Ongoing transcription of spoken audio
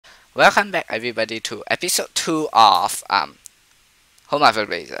Welcome back everybody to episode 2 of Home of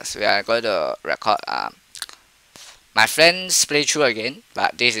Blazers. We are going to record my friend's playthrough again,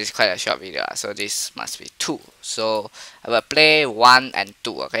 but this is quite a short video, so this must be 2. So I will play 1 and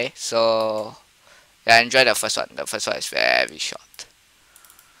 2, okay? So yeah, enjoy the first one. The first one is very short.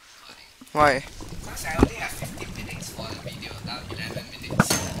 Why? Because I only have 15 minutes for the video, now 11 minutes.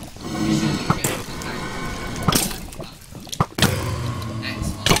 Usually you get full time.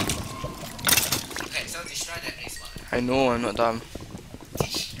 Next one. Okay, so destroy the next one. I know, I'm not dumb.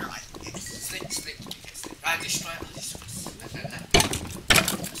 Destroy. Sleep. You can sleep. Destroy all these first.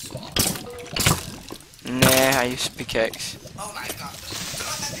 Nah, I use pickaxe. Oh my god.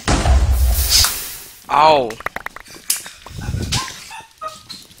 Ow!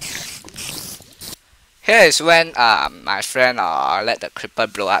 Here is when my friend let the creeper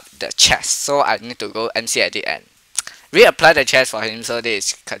blow up the chest, so I need to go MC edit and reapply the chest for him, so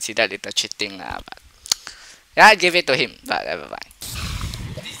this is considered little cheating but yeah, I give it to him, but never mind.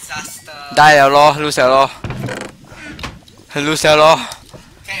 Disaster. Die 了咯， lose 了咯， lose 了咯，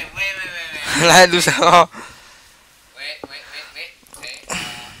 Okay, wait. 来 lose 了咯。 Wait. Okay.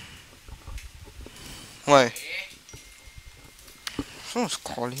 Why? Someone's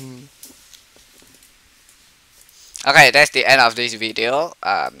calling me. Okay, that's the end of this video.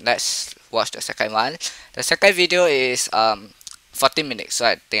 Let's watch the second one. The second video is 14 minutes, so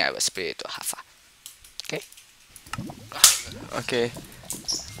I think I will split it to half. Okay. Okay.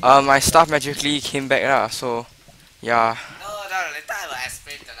 My stuff magically came back lah, so yeah. No, later I will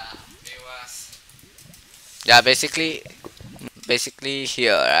explain to the viewers. Yeah, basically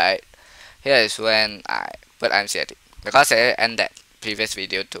here, right? Here is when I put MC edit, because I end that previous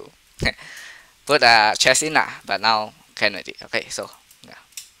video to put a chest in but now can edit. Okay, so yeah.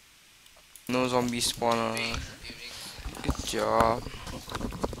 No zombie spawner. Good job.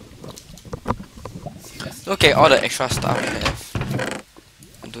 Look at all the extra stuff I have.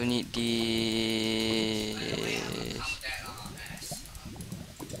 I don't need this.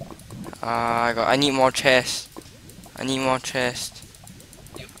 I need more chests. I need more chests.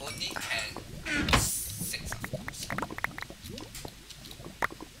 You only can 6 of those.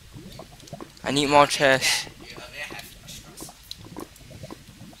 I need more chests. You already have extra stuff.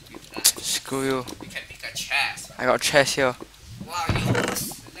 Screw you. You can pick a chest. I got chests here. Wow, you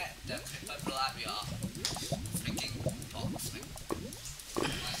almost let the creeper blow up your freaking box, man.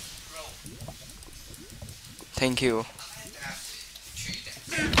 Bro. Thank you.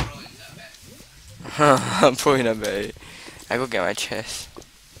 Throw in the bed. I'm pro in a bed. I go get my chest.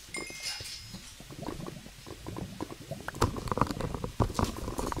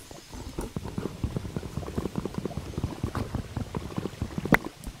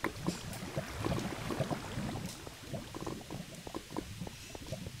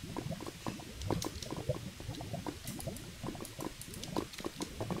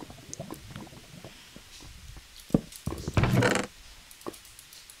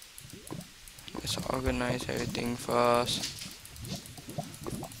 Let's organize everything first.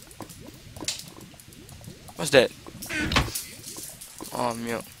 What's that? Oh,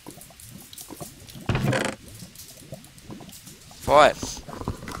 milk. For what?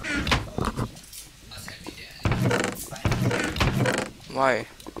 Why?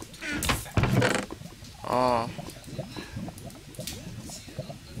 Oh.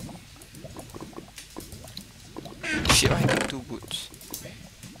 Shit, I need 2 boots.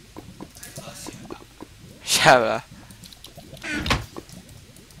 Shut up.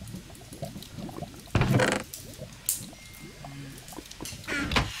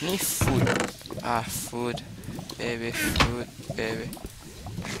 Need food. Food. Baby, food, baby.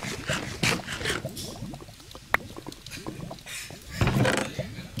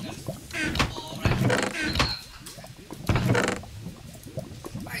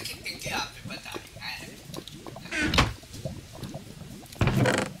 I keep thinking of people dying.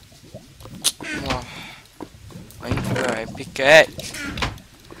 Wow. I need to wear my pickaxe.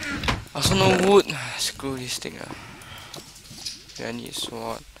 Also no wood. Screw this thing. Okay, I need a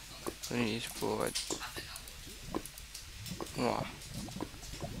sword. I need this board. Wow.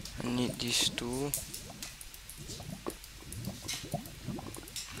 I need these 2.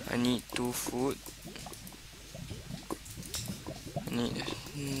 I need 2 food. I need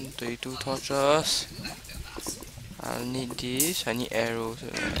 32 torches. I need this. I need arrows.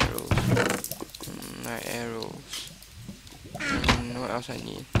 Arrows. What else I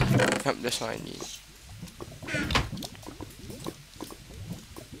need? Yep, that's what I need.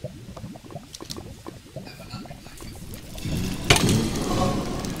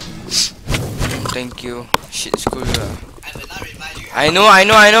 Thank you. Shit, screw you. I will not remind you I know.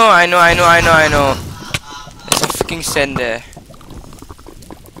 There's a freaking sand there.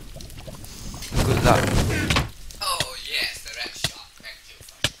 Good luck. Oh yes, the red shot. Thank you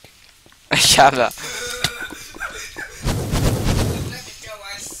for Shut up. let me kill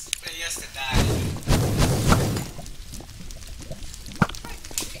my players to die.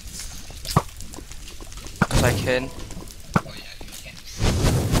 Cause I can. Oh yeah, you can.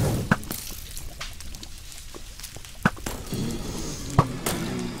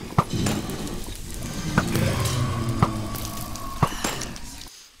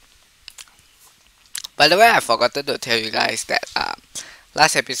 By the way, I forgot to tell you guys that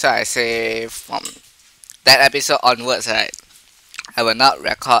last episode I say from that episode onwards, right? I will not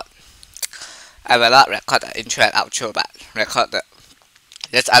record. I will not record the intro and outro, but record the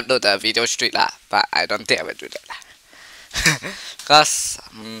just upload the video straight lah. But I don't think I will do that lah. Cause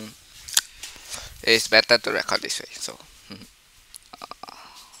it's better to record this way. So.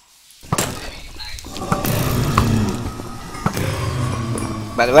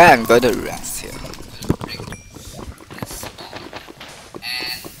 By the way, I'm going to rest here.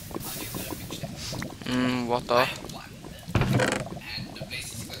 Water.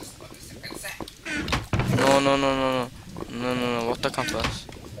 No. Water come first.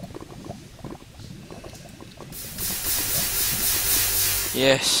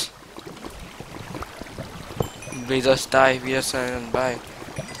 Yes. Blazers die. Blazers die.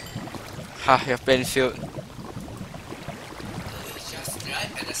 Ha, your plan failed. Just right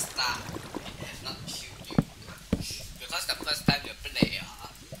at the start, it has not killed you. Because the first time you play,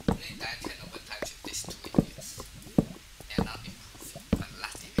 only died 10 over times with these 2 idiots. They are not improving, but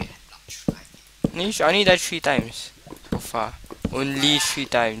last day they had not tried it. I only died 3 times so far. Only 3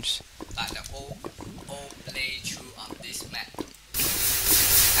 times. But the whole playthrough on this map,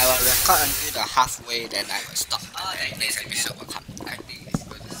 I will record until the halfway, then I will stop. And then next episode will come. I think it's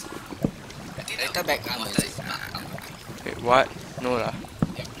good. Later background music. Wait, what? No lah.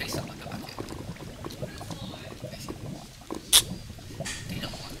 You play some of the bucket. They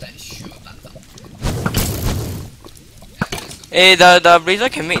don't want that sure but Hey, the blazer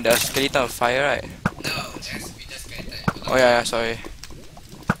can make the skeleton on fire, right? no, we just get that. Oh yeah, sorry.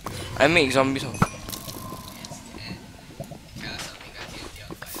 I make zombies on.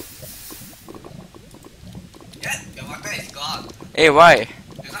 Yeah, the water is gone. Hey, why?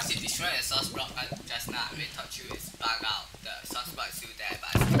 Because you destroyed the source block just now. We thought you is bug out. The source block is still there,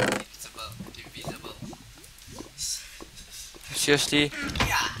 but it's invisible. Seriously?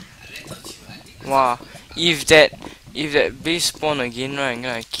 Yeah, I thought you. I think. Wow. If that base spawn again, right, I'm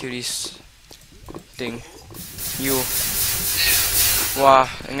gonna kill this thing. You. Wow,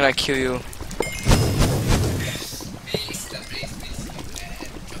 I'm gonna kill you. Base, the base,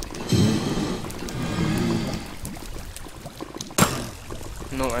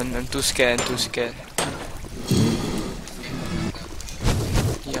 No, I'm too scared.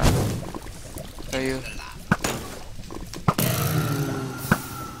 Yeah. Are you?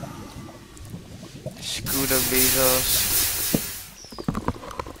 Screw the blazers.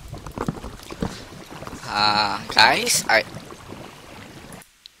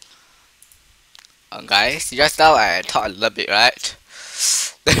 Guys, just now I talked a little bit, right?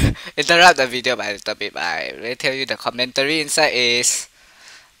 Interrupt the video by a little bit, but I will tell you the commentary inside is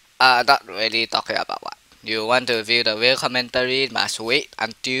not really talking about what. You want to view the real commentary, must wait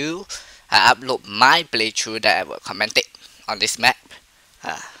until I upload my playthrough that I will comment it on this map.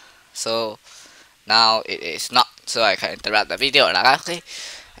 So now it is not, so I can interrupt the video, okay?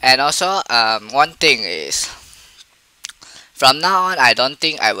 And also, one thing is, from now on, I don't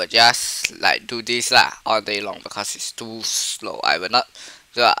think I will just like do this all day long because it's too slow. I will not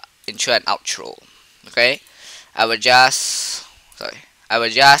do an intro and outro. Okay, I will just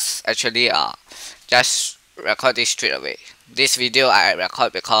actually just record this straight away. This video I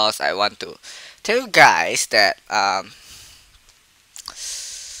record because I want to tell you guys that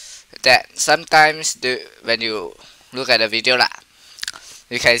that sometimes when you look at the video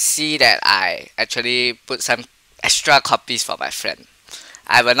you can see that I actually put some extra copies for my friend.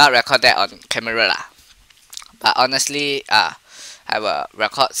 I will not record that on camera but honestly I will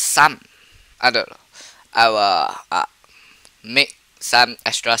record some. I will make some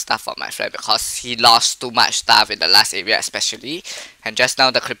extra stuff for my friend because he lost too much stuff in the last area especially, and just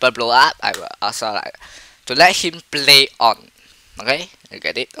now the creeper blow up. I will also like to let him play on. Okay, you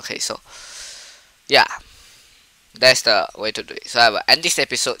get it? Okay, so yeah, that's the way to do it. So I will end this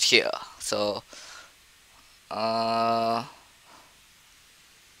episode here. So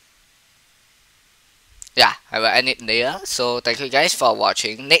yeah, I will end it there. So thank you guys for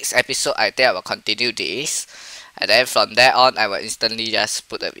watching. Next episode I think I will continue this. and then from there on I will instantly just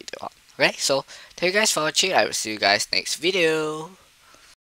put the video on. Okay, so thank you guys for watching. I will see you guys next video.